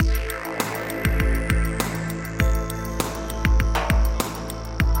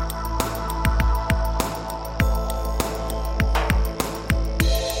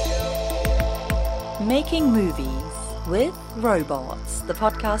Making Movies with Robots, the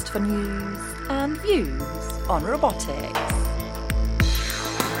podcast for news and views on robotics.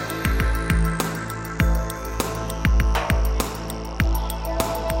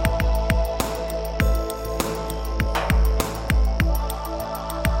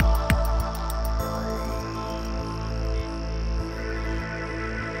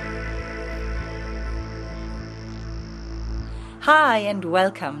 Hi and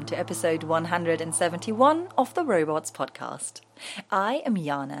welcome to episode 171 of the Robots podcast. I am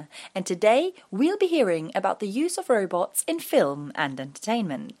Jana, and today we'll be hearing about the use of robots in film and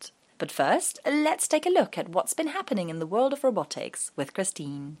entertainment. But first, let's take a look at what's been happening in the world of robotics with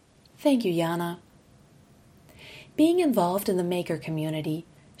Christine. Thank you, Jana. Being involved in the maker community,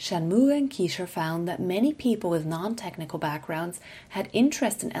 Shanmugha and Kishore found that many people with non-technical backgrounds had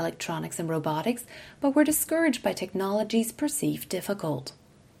interest in electronics and robotics, but were discouraged by technologies perceived difficult.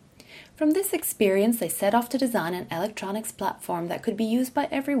 From this experience, they set off to design an electronics platform that could be used by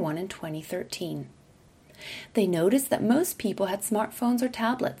everyone in 2013. They noticed that most people had smartphones or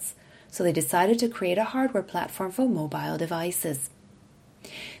tablets, so they decided to create a hardware platform for mobile devices.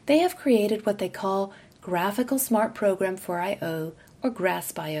 They have created what they call Graphical Smart Program for I/O, or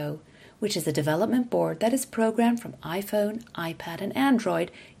GraspIO, which is a development board that is programmed from iPhone, iPad, and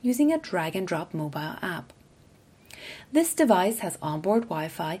Android using a drag-and-drop mobile app. This device has onboard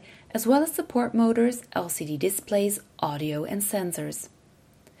Wi-Fi as well as support motors, LCD displays, audio, and sensors.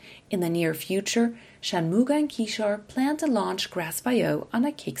 In the near future, Shanmugha and Kishore plan to launch GraspIO on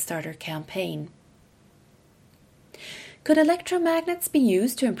a Kickstarter campaign. Could electromagnets be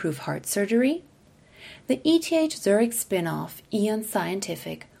used to improve heart surgery? The ETH Zurich spin-off, Eon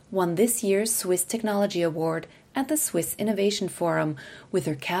Scientific, won this year's Swiss Technology Award at the Swiss Innovation Forum with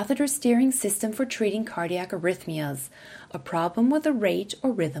their catheter steering system for treating cardiac arrhythmias, a problem with the rate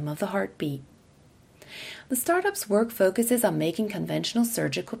or rhythm of the heartbeat. The startup's work focuses on making conventional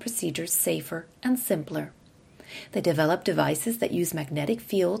surgical procedures safer and simpler. They develop devices that use magnetic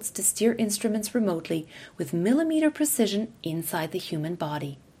fields to steer instruments remotely with millimeter precision inside the human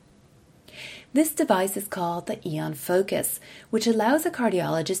body. This device is called the Eon Focus, which allows a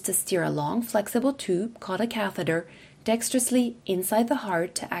cardiologist to steer a long, flexible tube called a catheter dexterously inside the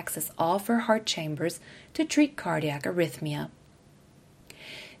heart to access all four heart chambers to treat cardiac arrhythmia.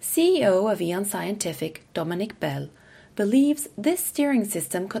 CEO of Eon Scientific, Dominique Bell, believes this steering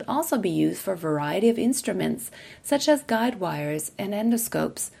system could also be used for a variety of instruments, such as guide wires and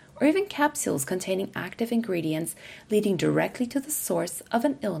endoscopes, or even capsules containing active ingredients leading directly to the source of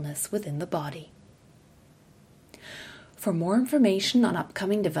an illness within the body. For more information on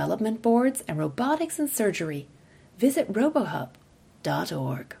upcoming development boards and robotics and surgery, visit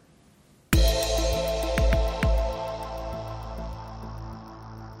robohub.org.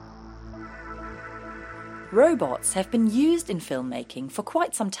 Robots have been used in filmmaking for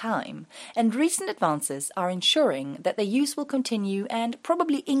quite some time, and recent advances are ensuring that their use will continue and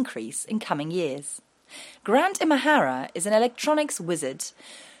probably increase in coming years. Grant Imahara is an electronics wizard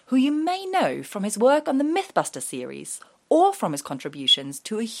who you may know from his work on the Mythbuster series or from his contributions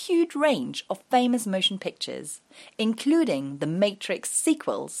to a huge range of famous motion pictures, including the Matrix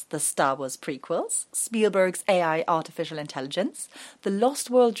sequels, the Star Wars prequels, Spielberg's AI Artificial Intelligence, The Lost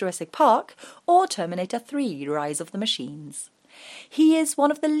World Jurassic Park, or Terminator 3 Rise of the Machines. He is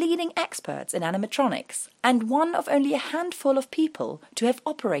one of the leading experts in animatronics and one of only a handful of people to have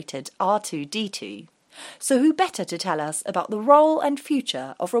operated R2-D2. So who better to tell us about the role and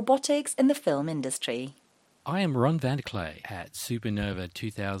future of robotics in the film industry? I am Ron Vanderclay at Supernova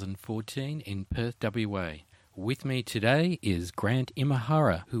 2014 in Perth, WA. With me today is Grant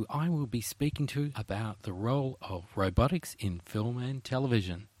Imahara, who I will be speaking to about the role of robotics in film and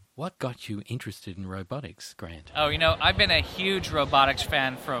television. What got you interested in robotics, Grant? I've been a huge robotics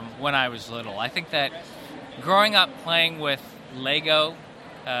fan from when I was little. I think that growing up playing with Lego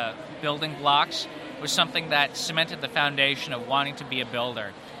building blocks was something that cemented the foundation of wanting to be a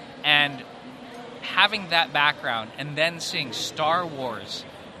builder. And having that background and then seeing Star Wars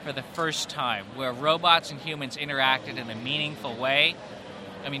for the first time, where robots and humans interacted in a meaningful way.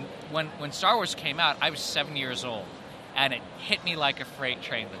 I mean, when Star Wars came out, I was 7 years old, and it hit me like a freight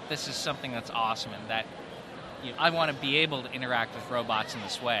train that this is something that's awesome and that I want to be able to interact with robots in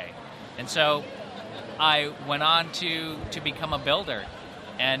this way. And so I went on to become a builder,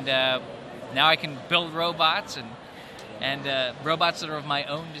 and now I can build robots and robots that are of my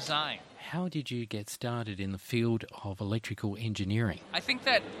own design. How did you get started in the field of electrical engineering? I think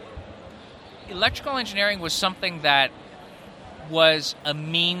that electrical engineering was something that was a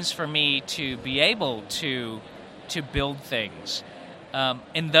means for me to be able to build things.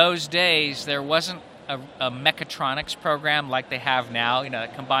 In those days, there wasn't a mechatronics program like they have now,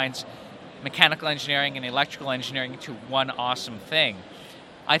 that combines mechanical engineering and electrical engineering into one awesome thing.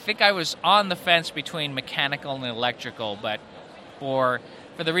 I think I was on the fence between mechanical and electrical, but for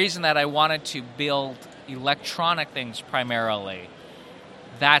the reason that I wanted to build electronic things primarily,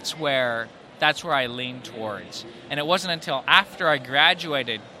 that's where I leaned towards. And it wasn't until after I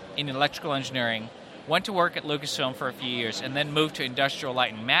graduated in electrical engineering, went to work at Lucasfilm for a few years, and then moved to Industrial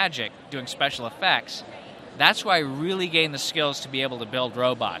Light and Magic doing special effects. That's where I really gained the skills to be able to build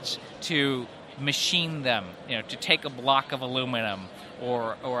robots, to machine them, to take a block of aluminum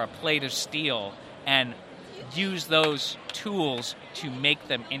or a plate of steel and use those tools to make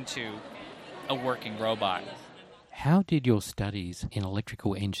them into a working robot. How did your studies in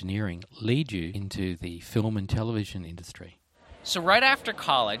electrical engineering lead you into the film and television industry? So right after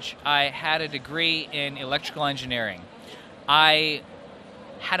college, I had a degree in electrical engineering. I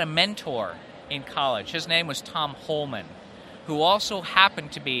had a mentor in college. His name was Tom Holman, who also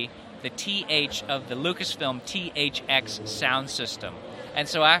happened to be the TH of the Lucasfilm THX sound system. And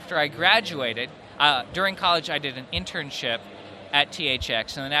so after I graduated, during college I did an internship at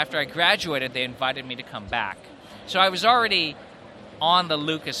THX, and then after I graduated, they invited me to come back. So I was already on the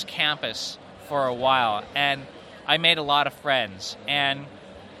Lucas campus for a while, and I made a lot of friends. And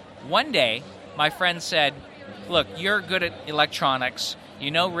one day, my friend said, look, you're good at electronics,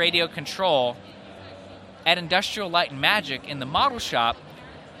 you know radio control. At Industrial Light and Magic in the model shop,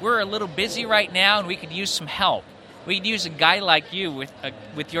 we're a little busy right now, and we could use some help. We could use a guy like you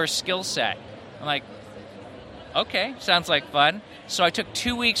with your skill set. I'm like, okay, sounds like fun. So I took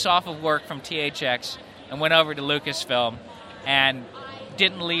 2 weeks off of work from THX and went over to Lucasfilm and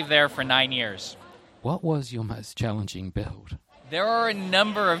didn't leave there for 9 years. What was your most challenging build? There are a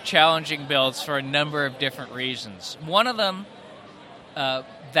number of challenging builds for a number of different reasons. One of them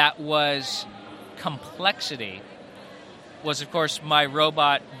that was complexity was, of course, my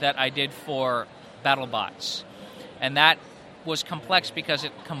robot that I did for BattleBots. And that was complex because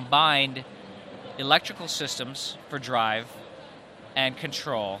it combined electrical systems for drive and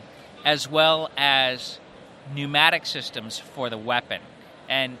control, as well as pneumatic systems for the weapon.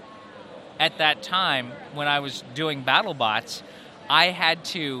 And at that time, when I was doing BattleBots, I had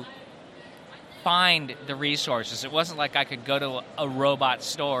to find the resources. It wasn't like I could go to a robot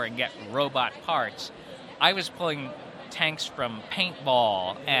store and get robot parts. I was pulling tanks from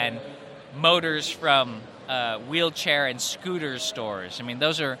paintball and motors from wheelchair and scooter stores. I mean,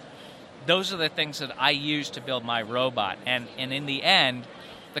 those are the things that I use to build my robot. And in the end,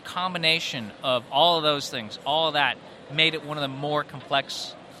 the combination of all of those things, all of that, made it one of the more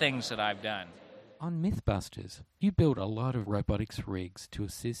complex things that I've done. On Mythbusters, you built a lot of robotics rigs to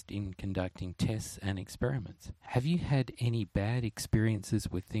assist in conducting tests and experiments. Have you had any bad experiences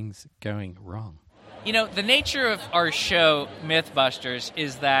with things going wrong? The nature of our show, Mythbusters,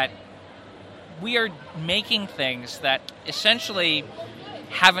 is that we are making things that essentially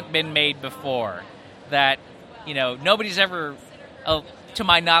haven't been made before. That, nobody's ever, to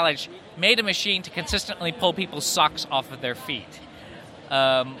my knowledge, made a machine to consistently pull people's socks off of their feet.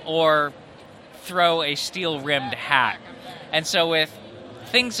 Or throw a steel-rimmed hat. And so with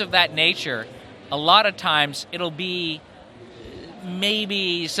things of that nature, a lot of times it'll be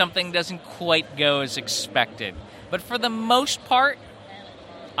maybe something doesn't quite go as expected. But for the most part,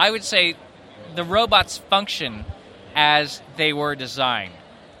 I would say the robots function as they were designed.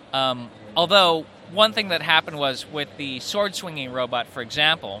 Although one thing that happened was with the sword-swinging robot, for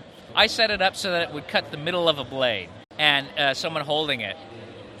example, I set it up so that it would cut the middle of a blade and someone holding it.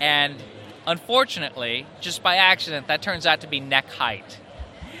 And unfortunately, just by accident, that turns out to be neck height.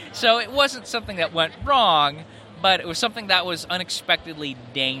 So it wasn't something that went wrong, but it was something that was unexpectedly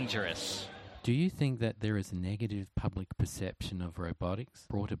dangerous. Do you think that there is a negative public perception of robotics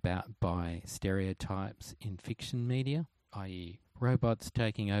brought about by stereotypes in fiction media, i.e. robots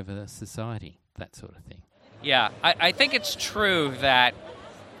taking over society, that sort of thing? Yeah, I think it's true that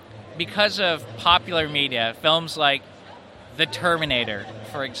because of popular media, films like The Terminator,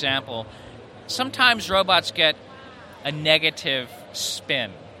 for example, sometimes robots get a negative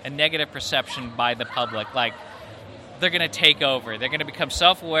spin, a negative perception by the public, like they're going to take over. They're going to become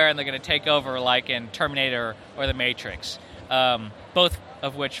self-aware and they're going to take over like in Terminator or The Matrix, both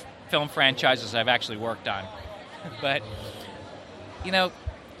of which film franchises I've actually worked on. But, the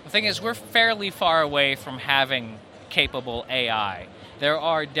thing is, we're fairly far away from having capable AI. There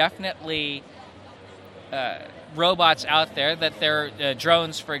are definitely robots out there, that they're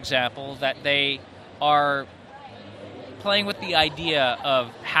drones, for example, that they are playing with the idea of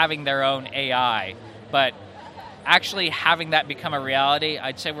having their own AI, but actually having that become a reality,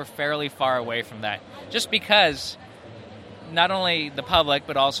 I'd say we're fairly far away from that. Just because not only the public,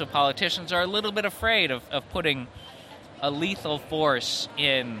 but also politicians are a little bit afraid of putting a lethal force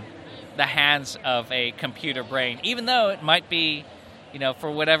in the hands of a computer brain, even though it might be,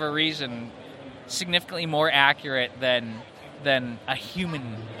 for whatever reason, significantly more accurate than a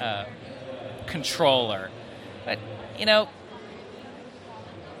human controller. But,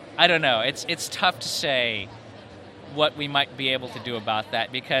 I don't know. It's tough to say what we might be able to do about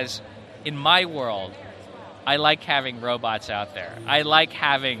that, because in my world, I like having robots out there. I like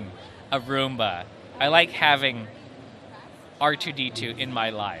having a Roomba. I like having R2-D2 in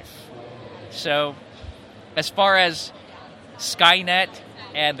my life. So, as far as Skynet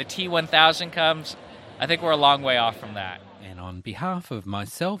and the T-1000 comes, I think we're a long way off from that. And on behalf of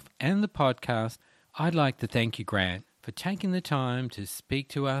myself and the podcast, I'd like to thank you, Grant, for taking the time to speak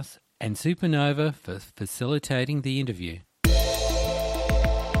to us, and Supernova for facilitating the interview.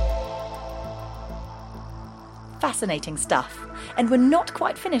 Fascinating stuff. And we're not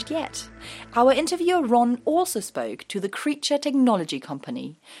quite finished yet. Our interviewer Ron also spoke to the Creature Technology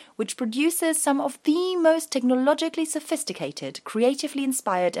Company, which produces some of the most technologically sophisticated, creatively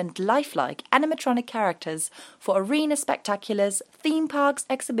inspired and lifelike animatronic characters for arena spectaculars, theme parks,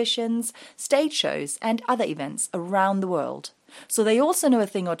 exhibitions, stage shows and other events around the world. So they also know a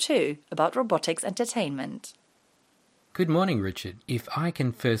thing or two about robotics entertainment. Good morning, Richard. If I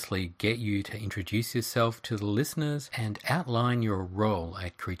can firstly get you to introduce yourself to the listeners and outline your role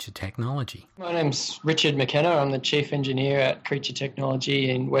at Creature Technology. My name's Richard McKenna. I'm the Chief Engineer at Creature Technology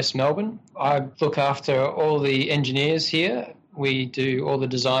in West Melbourne. I look after all the engineers here. We do all the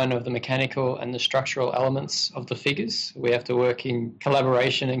design of the mechanical and the structural elements of the figures. We have to work in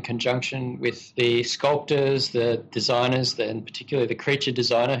collaboration and conjunction with the sculptors, the designers, and particularly the creature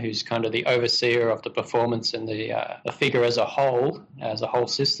designer, who's kind of the overseer of the performance and the figure as a whole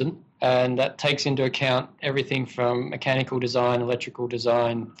system. And that takes into account everything from mechanical design, electrical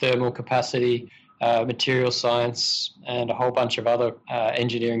design, thermal capacity, material science, and a whole bunch of other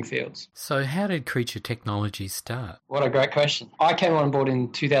engineering fields. So how did Creature Technology start? What a great question. I came on board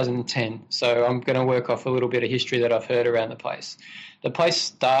in 2010, so I'm going to work off a little bit of history that I've heard around the place. The place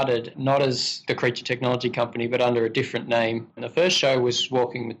started not as the Creature Technology Company, but under a different name. And the first show was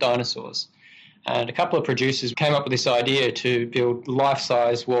Walking with Dinosaurs. And a couple of producers came up with this idea to build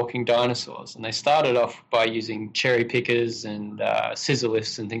life-size walking dinosaurs. And they started off by using cherry pickers and scissor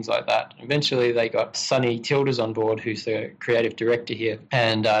lifts and things like that. Eventually, they got Sonny Tilders on board, who's the creative director here,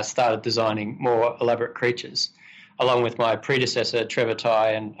 and started designing more elaborate creatures, along with my predecessor, Trevor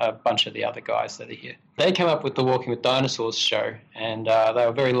Ty, and a bunch of the other guys that are here. They came up with the Walking with Dinosaurs show, and they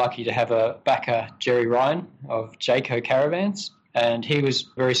were very lucky to have a backer, Jerry Ryan of Jayco Caravans. And he was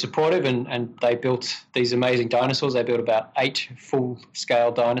very supportive, and they built these amazing dinosaurs. They built about 8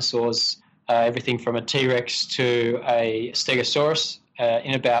 full-scale dinosaurs, everything from a T-Rex to a Stegosaurus.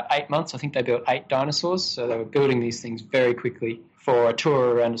 In about 8 months, I think they built 8 dinosaurs. So they were building these things very quickly for a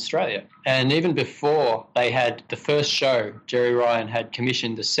tour around Australia. And even before they had the first show, Jerry Ryan had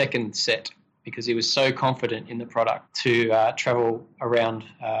commissioned the second set because he was so confident in the product to travel around.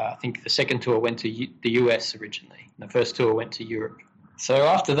 I think the second tour went to the US originally. The first tour went to Europe. So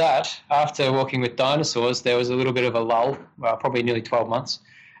after that, after Walking with Dinosaurs, there was a little bit of a lull, probably nearly 12 months.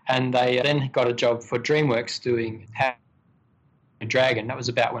 And they then got a job for DreamWorks doing How to Dragon. That was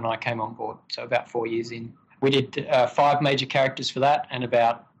about when I came on board, so about 4 years in. We did 5 major characters for that and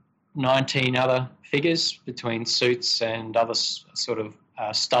about 19 other figures between suits and other sort of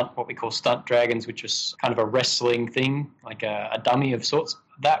what we call stunt dragons, which was kind of a wrestling thing, like a dummy of sorts.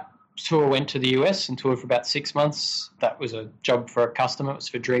 That tour went to the US and toured for about 6 months. That was a job for a customer. It was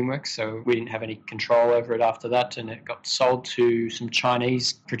for DreamWorks, so we didn't have any control over it after that, and it got sold to some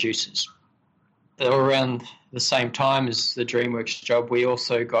Chinese producers. They were around the same time as the DreamWorks job. We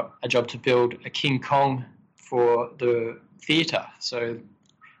also got a job to build a King Kong for the theatre, so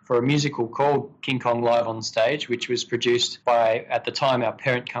for a musical called King Kong Live on Stage, which was produced by, at the time, our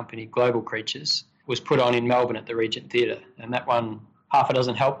parent company, Global Creatures, was put on in Melbourne at the Regent Theatre, and that won half a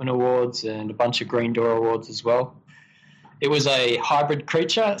dozen Helpman Awards and a bunch of Green Door Awards as well. It was a hybrid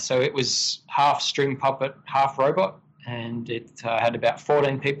creature, so it was half string puppet, half robot, and it had about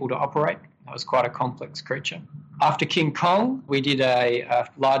 14 people to operate. That was quite a complex creature. After King Kong, we did a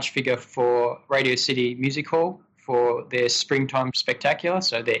large figure for Radio City Music Hall for their springtime spectacular,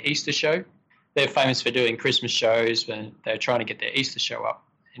 so their Easter show. They're famous for doing Christmas shows, and they're trying to get their Easter show up.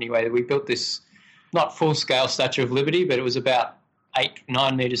 Anyway, we built this, not full-scale Statue of Liberty, but it was about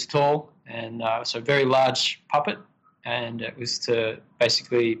 8-9 metres tall, and so a very large puppet, and it was to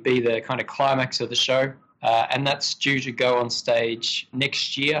basically be the kind of climax of the show. and that's due to go on stage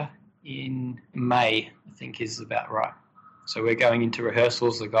next year in May, I think is about right. So we're going into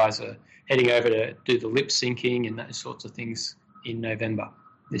rehearsals. The guys are heading over to do the lip syncing and those sorts of things in November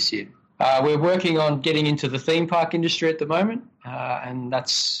this year. We're working on getting into the theme park industry at the moment, and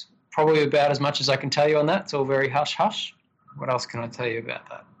that's probably about as much as I can tell you on that. It's all very hush-hush. What else can I tell you about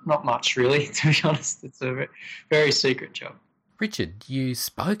that? Not much, really, to be honest. It's a very secret job. Richard, you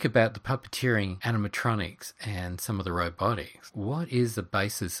spoke about the puppeteering animatronics and some of the robotics. What is the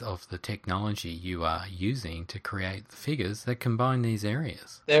basis of the technology you are using to create the figures that combine these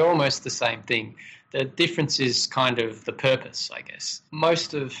areas? They're almost the same thing. The difference is kind of the purpose, I guess.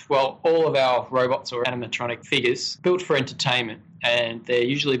 All of our robots or animatronic figures built for entertainment, and they're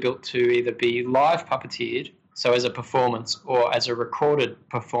usually built to either be live puppeteered, so as a performance, or as a recorded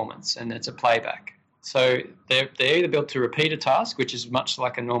performance, and it's a playback. So they're either built to repeat a task, which is much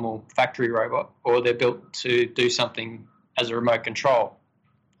like a normal factory robot, or they're built to do something as a remote control,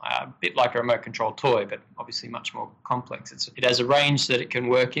 a bit like a remote control toy, but obviously much more complex. It has a range that it can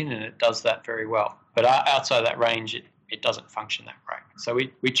work in, and it does that very well. But outside of that range, it doesn't function that great. So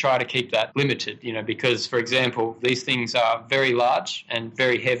we try to keep that limited, because, for example, these things are very large and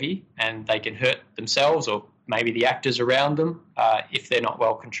very heavy, and they can hurt themselves or maybe the actors around them if they're not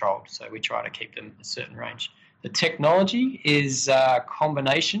well controlled. So we try to keep them a certain range. The technology is a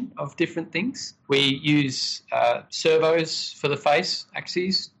combination of different things. We use servos for the face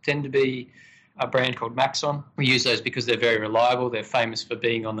axes, tend to be a brand called Maxon. We use those because they're very reliable. They're famous for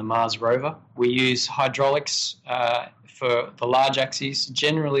being on the Mars rover. We use hydraulics for the large axes.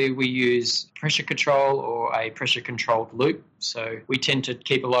 Generally, we use pressure control or a pressure-controlled loop. So we tend to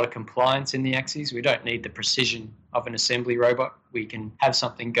keep a lot of compliance in the axes. We don't need the precision of an assembly robot. We can have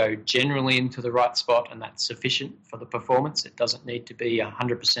something go generally into the right spot, and that's sufficient for the performance. It doesn't need to be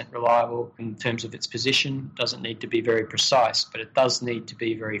 100% reliable in terms of its position. It doesn't need to be very precise, but it does need to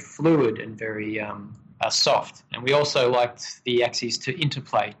be very fluid and very soft. And we also liked the axes to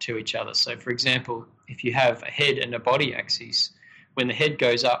interplay to each other. So, for example, if you have a head and a body axis, when the head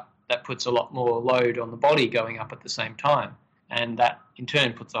goes up, that puts a lot more load on the body going up at the same time. And that, in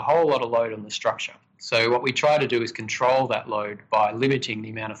turn, puts a whole lot of load on the structure. So what we try to do is control that load by limiting the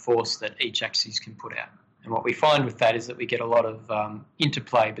amount of force that each axis can put out. And what we find with that is that we get a lot of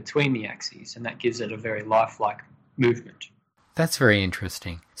interplay between the axes, and that gives it a very lifelike movement. That's very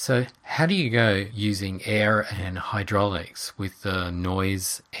interesting. So how do you go using air and hydraulics with the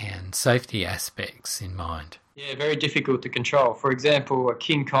noise and safety aspects in mind? Yeah, very difficult to control. For example, a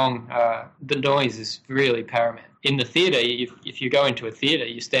King Kong, the noise is really paramount. In the theatre, if you go into a theatre,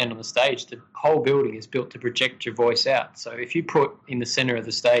 you stand on the stage, the whole building is built to project your voice out. So if you put in the centre of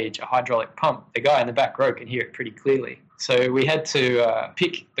the stage a hydraulic pump, the guy in the back row can hear it pretty clearly. So we had to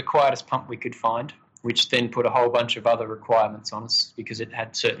pick the quietest pump we could find, which then put a whole bunch of other requirements on us because it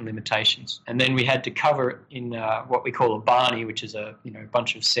had certain limitations. And then we had to cover it in what we call a Barney, which is a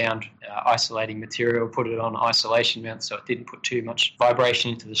bunch of sound isolating material, put it on isolation mounts so it didn't put too much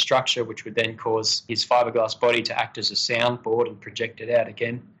vibration into the structure, which would then cause his fiberglass body to act as a soundboard and project it out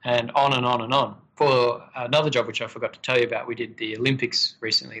again, and on and on and on. For another job, which I forgot to tell you about, we did the Olympics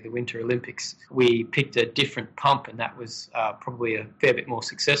recently, the Winter Olympics. We picked a different pump, and that was probably a fair bit more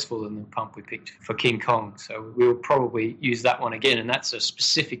successful than the pump we picked for King Kong. So we'll probably use that one again, and that's a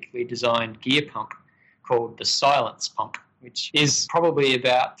specifically designed gear pump called the Silence pump, which is probably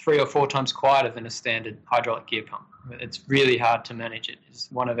about 3 or 4 times quieter than a standard hydraulic gear pump. It's really hard to manage it. It's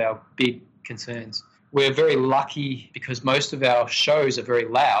one of our big concerns. We're very lucky because most of our shows are very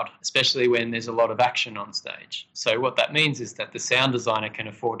loud, especially when there's a lot of action on stage. So what that means is that the sound designer can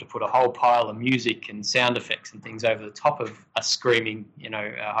afford to put a whole pile of music and sound effects and things over the top of a screaming,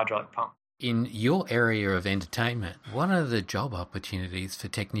 hydraulic pump. In your area of entertainment, what are the job opportunities for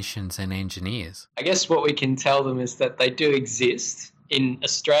technicians and engineers? I guess what we can tell them is that they do exist. In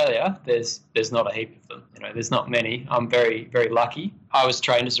Australia, there's not a heap of them. There's not many. I'm very, very lucky. I was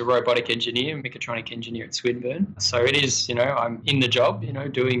trained as a robotic engineer, mechatronic engineer at Swinburne. So it is, I'm in the job,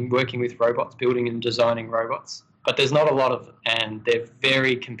 working with robots, building and designing robots. But there's not a lot of them, and they're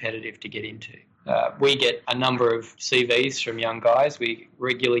very competitive to get into. We get a number of CVs from young guys. We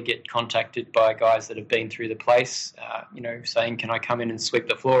regularly get contacted by guys that have been through the place, saying, can I come in and sweep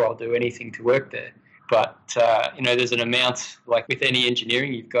the floor? I'll do anything to work there. But, there's an amount, like with any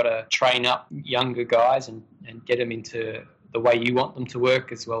engineering, you've got to train up younger guys and get them into the way you want them to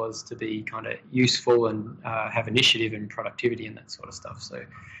work, as well as to be kind of useful and have initiative and productivity and that sort of stuff. So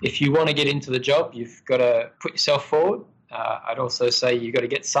if you want to get into the job, you've got to put yourself forward. I'd also say you've got to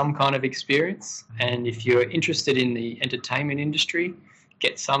get some kind of experience. And if you're interested in the entertainment industry,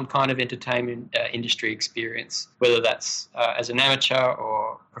 get some kind of entertainment industry experience, whether that's as an amateur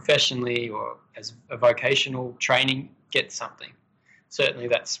or professionally or as a vocational training, get something. Certainly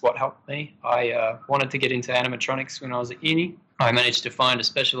that's what helped me. I wanted to get into animatronics when I was at uni. I managed to find a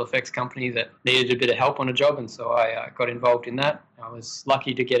special effects company that needed a bit of help on a job, and so I got involved in that. I was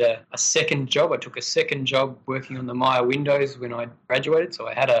lucky to get a second job. I took a second job working on the Maya windows when I graduated, so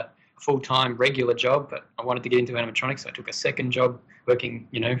I had a full-time regular job, but I wanted to get into animatronics, so I took a second job working,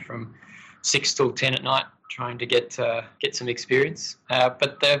 from 6 till 10 at night, trying to get some experience.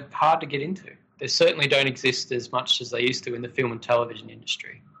 But they're hard to get into. They certainly don't exist as much as they used to in the film and television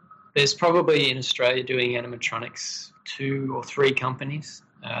industry. There's probably in Australia doing animatronics 2 or 3 companies.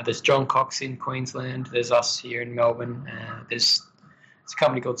 There's John Cox in Queensland. There's us here in Melbourne. There's a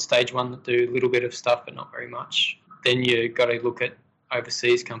company called Stage One that do a little bit of stuff, but not very much. Then you've got to look at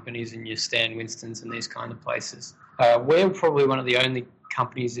overseas companies and your Stan Winstons and these kind of places. We're probably one of the only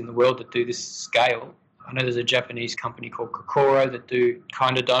companies in the world that do this scale. I know there's a Japanese company called Kokoro that do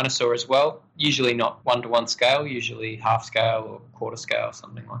kind of dinosaur as well, usually not 1-to-1 scale, usually half scale or quarter scale,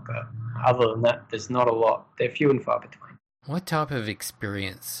 something like that. Other than that, there's not a lot. They're few and far between. What type of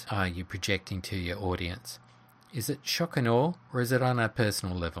experience are you projecting to your audience? Is it shock and awe, or is it on a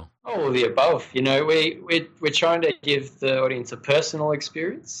personal level? All of the above. We're trying to give the audience a personal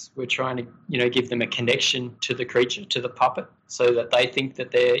experience. We're trying to, give them a connection to the creature, to the puppet, so that they think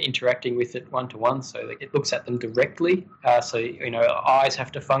that they're interacting with it 1-to-1, so that it looks at them directly. Eyes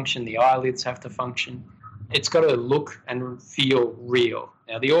have to function, the eyelids have to function. It's got to look and feel real.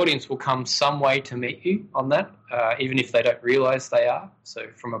 Now, the audience will come some way to meet you on that, even if they don't realise they are. So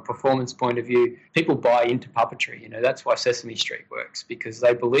from a performance point of view, people buy into puppetry. That's why Sesame Street works, because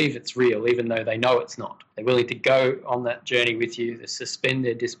they believe it's real, even though they know it's not. They're willing to go on that journey with you, to suspend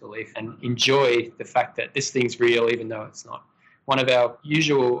their disbelief and enjoy the fact that this thing's real, even though it's not. One of our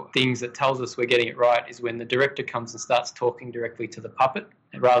usual things that tells us we're getting it right is when the director comes and starts talking directly to the puppet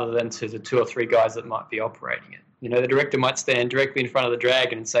rather than to the 2 or 3 guys that might be operating it. The director might stand directly in front of the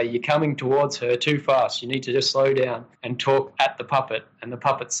dragon and say, "You're coming towards her too fast. You need to just slow down and talk at the puppet." And the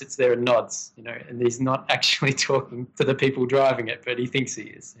puppet sits there and nods, and he's not actually talking to the people driving it, but he thinks he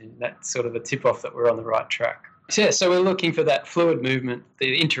is. And that's sort of a tip-off that we're on the right track. Yeah, so we're looking for that fluid movement,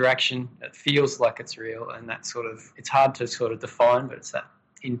 the interaction that feels like it's real, and that it's hard to sort of define, but it's that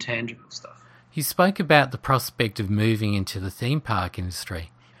intangible stuff. You spoke about the prospect of moving into the theme park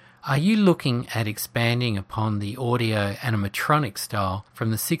industry. Are you looking at expanding upon the audio animatronic style from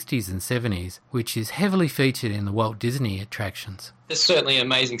the 60s and 70s, which is heavily featured in the Walt Disney attractions? There's certainly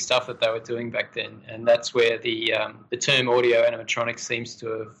amazing stuff that they were doing back then, and that's where the term audio animatronics seems to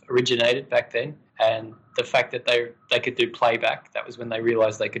have originated back then. And the fact that they could do playback, that was when they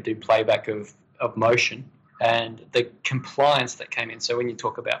realised they could do playback of motion, and the compliance that came in. So when you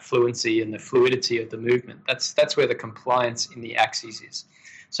talk about fluency and the fluidity of the movement, that's where the compliance in the axes is.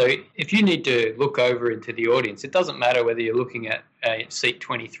 So if you need to look over into the audience, it doesn't matter whether you're looking at seat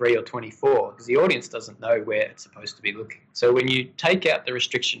 23 or 24, because the audience doesn't know where it's supposed to be looking. So when you take out the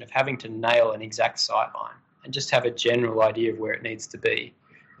restriction of having to nail an exact sight line and just have a general idea of where it needs to be,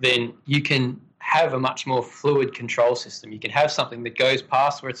 then you can have a much more fluid control system. You can have something that goes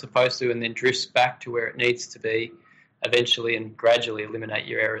past where it's supposed to and then drifts back to where it needs to be eventually, and gradually eliminate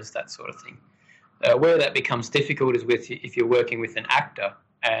your errors, that sort of thing. Where that becomes difficult is if you're working with an actor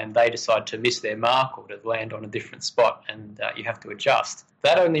and they decide to miss their mark or to land on a different spot, and you have to adjust.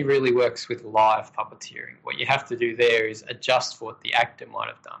 That only really works with live puppeteering. What you have to do there is adjust for what the actor might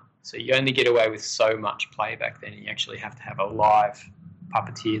have done. So you only get away with so much playback then, and you actually have to have a live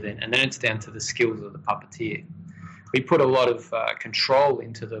puppeteer then, and then it's down to the skills of the puppeteer. We put a lot of control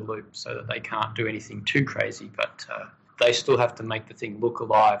into the loop so that they can't do anything too crazy, but they still have to make the thing look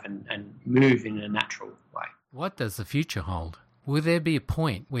alive and move in a natural way. What does the future hold? Will there be a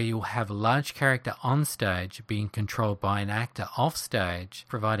point where you'll have a large character on stage being controlled by an actor off stage,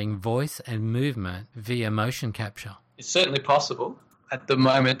 providing voice and movement via motion capture? It's certainly possible. At the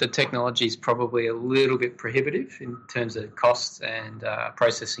moment, the technology is probably a little bit prohibitive in terms of costs and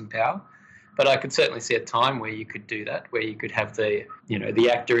processing power. But I could certainly see a time where you could do that, where you could have the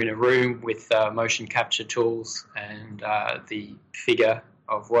actor in a room with motion capture tools and the figure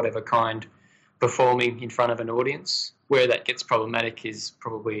of whatever kind performing in front of an audience. Where that gets problematic is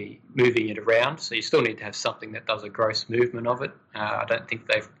probably moving it around. So you still need to have something that does a gross movement of it. I don't think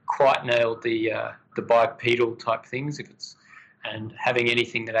they've quite nailed the bipedal type things. And having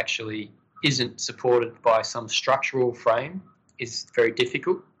anything that actually isn't supported by some structural frame is very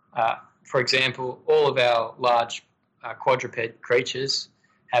difficult. For example, all of our large quadruped creatures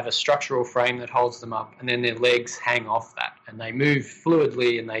have a structural frame that holds them up, and then their legs hang off that, and they move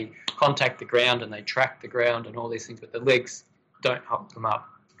fluidly and they contact the ground and they track the ground and all these things, but the legs don't help them up.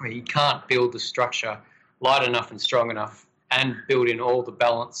 You can't build the structure light enough and strong enough and build in all the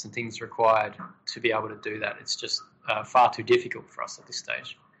balance and things required to be able to do that. It's just far too difficult for us at this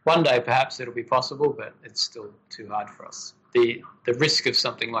stage. One day perhaps it'll be possible, but it's still too hard for us. The risk of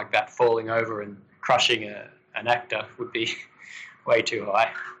something like that falling over and crushing an actor would be way too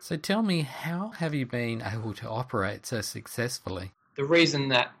high. So tell me, how have you been able to operate so successfully? The reason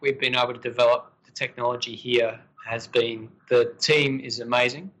that we've been able to develop the technology here has been the team is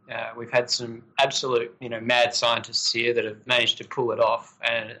amazing. We've had some absolute, mad scientists here that have managed to pull it off.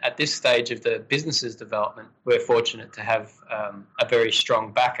 And at this stage of the business's development, we're fortunate to have a very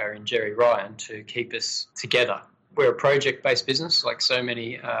strong backer in Jerry Ryan to keep us together. We're a project-based business like so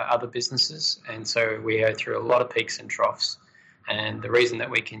many other businesses, and so we go through a lot of peaks and troughs. And the reason that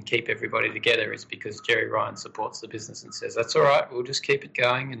we can keep everybody together is because Jerry Ryan supports the business and says, that's all right, we'll just keep it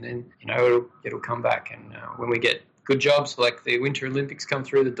going, and then, it'll come back. And when we get good jobs like the Winter Olympics come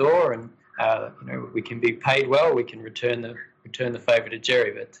through the door and, we can be paid well, we can return the favour to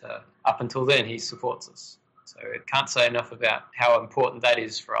Jerry. But up until then, he supports us. So I can't say enough about how important that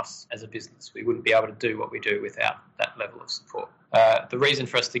is for us as a business. We wouldn't be able to do what we do without that level of support. The reason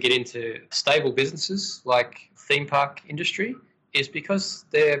for us to get into stable businesses like theme park industry is because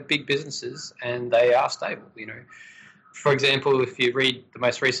they're big businesses and they are stable. For example, if you read the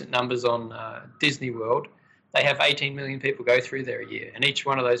most recent numbers on Disney World, they have 18 million people go through there a year, and each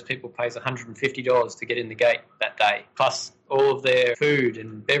one of those people pays $150 to get in the gate that day, plus all of their food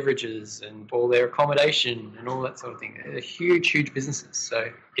and beverages and all their accommodation and all that sort of thing. They're huge, huge businesses. So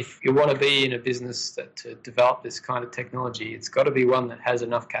if you want to be in a business to develop this kind of technology, it's got to be one that has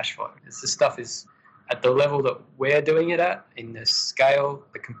enough cash flow. This stuff is at the level that we're doing it at, in the scale,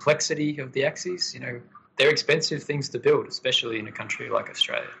 the complexity of the axes, they're expensive things to build, especially in a country like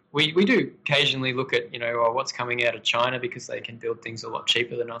Australia. We do occasionally look at, what's coming out of China because they can build things a lot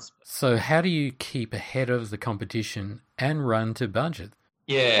cheaper than us. So how do you keep ahead of the competition and run to budget?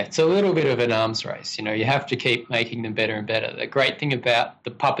 Yeah, it's a little bit of an arms race. You have to keep making them better and better. The great thing about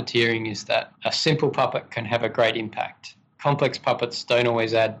the puppeteering is that a simple puppet can have a great impact. Complex puppets don't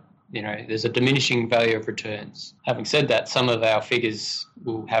always add. There's a diminishing value of returns. Having said that, some of our figures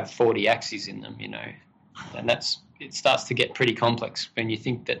will have 40 axes in them, and it starts to get pretty complex when you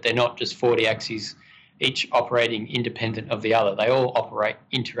think that they're not just 40 axes, each operating independent of the other. They all operate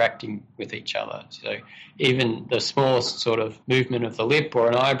interacting with each other. So even the smallest sort of movement of the lip or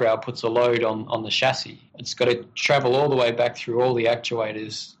an eyebrow puts a load on the chassis. It's got to travel all the way back through all the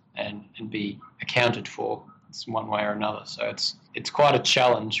actuators and be accounted for one way or another. So it's quite a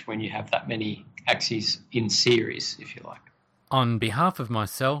challenge when you have that many axes in series, if you like. On behalf of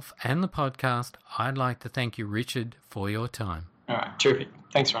myself and the podcast, I'd like to thank you, Richard, for your time. All right, terrific.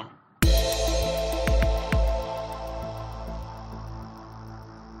 Thanks, Ron.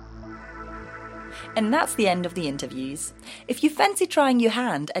 And that's the end of the interviews. If you fancy trying your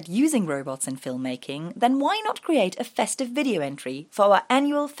hand at using robots in filmmaking, then why not create a festive video entry for our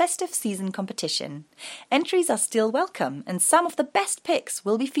annual festive season competition? Entries are still welcome, and some of the best pics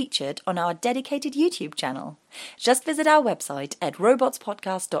will be featured on our dedicated YouTube channel. Just visit our website at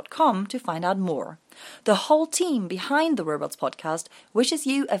robotspodcast.com to find out more. The whole team behind the Robots Podcast wishes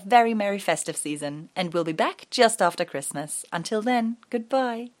you a very merry festive season, and we'll be back just after Christmas. Until then,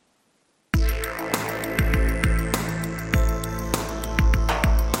 goodbye.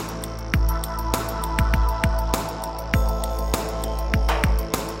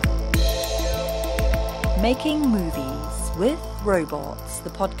 Making Movies with Robots,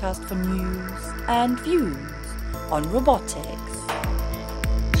 the podcast for news and views on robotics,